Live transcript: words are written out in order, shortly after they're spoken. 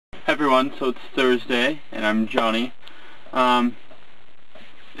Everyone, so it's Thursday, and I'm Johnny. I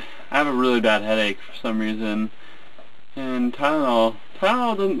have a really bad headache for some reason, and Tylenol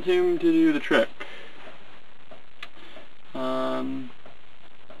doesn't seem to do the trick. So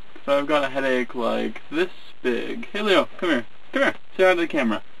I've got a headache like this big. Hey Leo, come here, say hi to the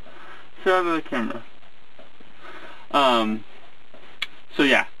camera. So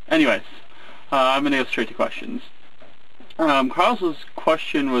yeah, anyways, I'm gonna go straight to questions. Carlos's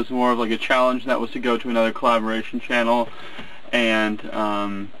question was more of like a challenge, and that was to go to another collaboration channel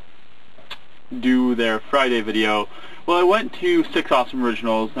and do their Friday video. Well, I went to 6 Awesome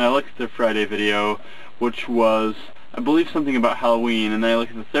Originals, and I looked at their Friday video, which was, I believe, something about Halloween, and then I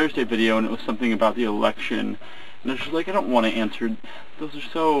looked at the Thursday video, and it was something about the election. And I was just like, I don't want to answer. Those are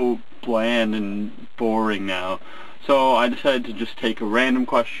so bland and boring now. So I decided to just take a random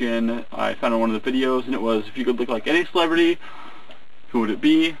question I found on one of the videos, and it was, if you could look like any celebrity, who would it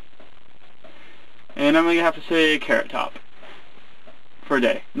be? And I'm going to have to say Carrot Top for a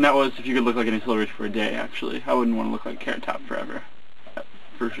day. And that was if you could look like any celebrity for a day, actually. I wouldn't want to look like Carrot Top forever.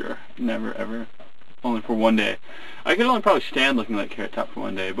 For sure. Never, ever. Only for one day. I could only probably stand looking like Carrot Top for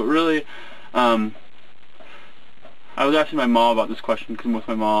one day, but really, I was asking my mom about this question because I'm with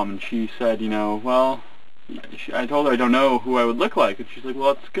my mom, and she said, you know, well, I told her I don't know who I would look like, and she's like,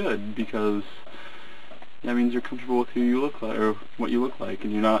 well, that's good, because that means you're comfortable with who you look like, or what you look like,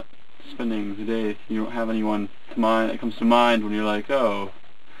 and you're not spending the day, you don't have anyone that comes to mind when you're like, oh.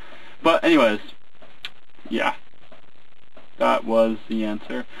 But anyways, yeah, that was the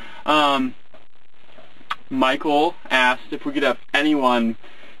answer. Michael asked if we could have anyone,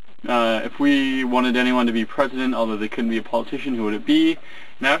 if we wanted anyone to be president, although they couldn't be a politician, who would it be?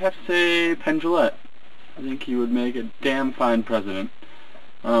 And I would have to say Penn Jillette. I think he would make a damn fine president,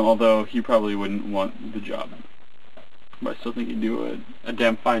 although he probably wouldn't want the job. But I still think he'd do a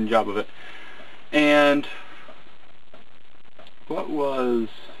damn fine job of it. And what was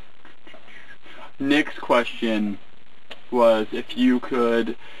Nick's question was, if you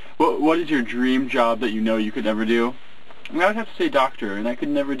could, what is your dream job that you know you could never do? And I would have to say doctor, and I could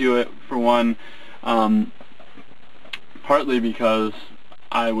never do it, for one, partly because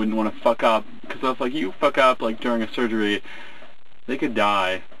I wouldn't want to fuck up, because if like you fuck up like during a surgery, they could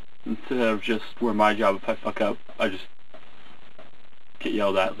die, instead of just where my job, if I fuck up, I just get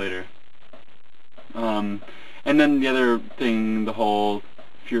yelled at later. And then the other thing, the whole,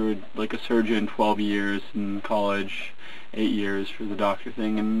 if you're like a surgeon, 12 years in college, 8 years for the doctor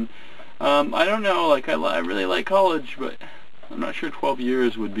thing, and I don't know, like I really like college, but I'm not sure 12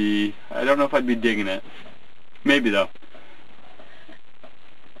 years would be, I don't know if I'd be digging it. Maybe though.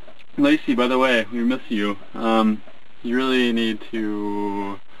 Lacey, by the way, we miss you. You really need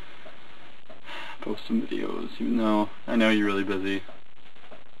to post some videos, even though I know you're really busy.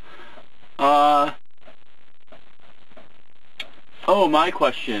 Oh, my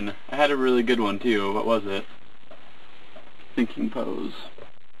question. I had a really good one too. What was it? Thinking pose.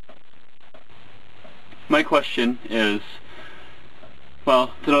 My question is,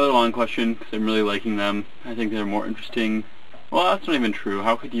 well, it's another long question because I'm really liking them. I think they're more interesting. Well, that's not even true.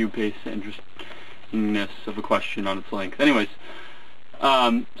 How could you base the interestingness of a question on its length? Anyways,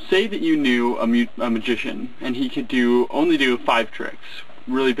 say that you knew a magician, and he could only do 5 tricks.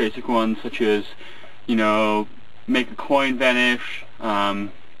 Really basic ones, such as, you know, make a coin vanish,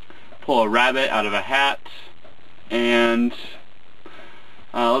 pull a rabbit out of a hat, and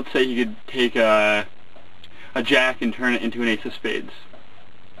let's say he could take a jack and turn it into an ace of spades.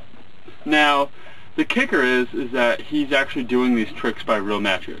 Now, the kicker is that he's actually doing these tricks by real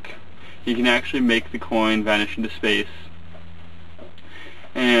magic. He can actually make the coin vanish into space,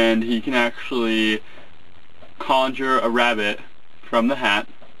 and he can actually conjure a rabbit from the hat,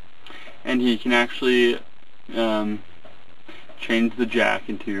 and he can actually change the jack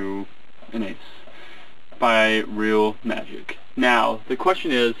into an ace by real magic. Now, the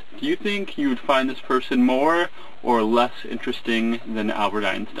question is, do you think you would find this person more or less interesting than Albert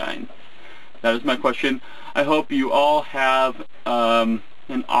Einstein? That is my question. I hope you all have an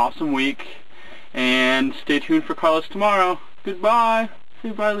awesome week, and stay tuned for Carlos tomorrow. Goodbye.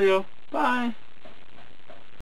 Say bye, Leo. Bye.